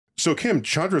So Kim,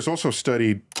 Chandra's also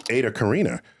studied Eta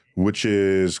Carina, which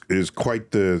is quite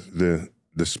the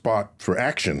spot for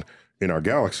action in our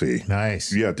galaxy.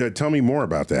 Nice. Yeah, tell me more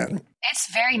about that.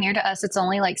 It's very near to us. It's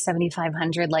only like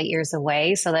 7,500 light years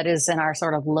away. So that is in our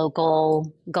sort of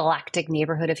local galactic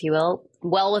neighborhood, if you will,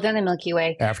 well within the Milky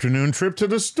Way. Afternoon trip to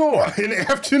the store. An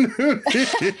afternoon.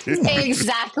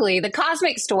 Exactly. The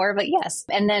cosmic store, but yes.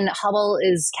 And then Hubble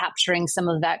is capturing some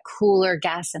of that cooler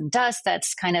gas and dust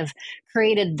that's kind of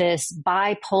created this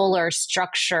bipolar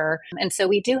structure. And so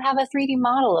we do have a 3D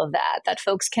model of that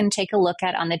folks can take a look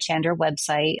at on the Chandra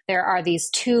website. There are these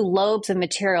two lobes of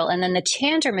material, and then the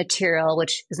Chandra material,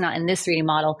 which is not in this 3D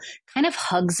model, kind of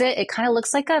hugs it. It kind of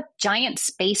looks like a giant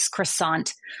space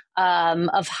croissant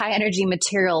of high energy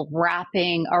material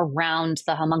wrapping around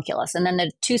the homunculus. And then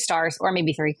the two stars, or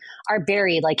maybe three, are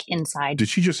buried like inside. Did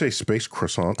she just say space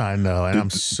croissant? I know, and I'm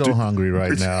so hungry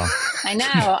right now. I know.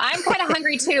 I'm kind of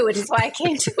hungry too, which is why I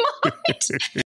came to mind.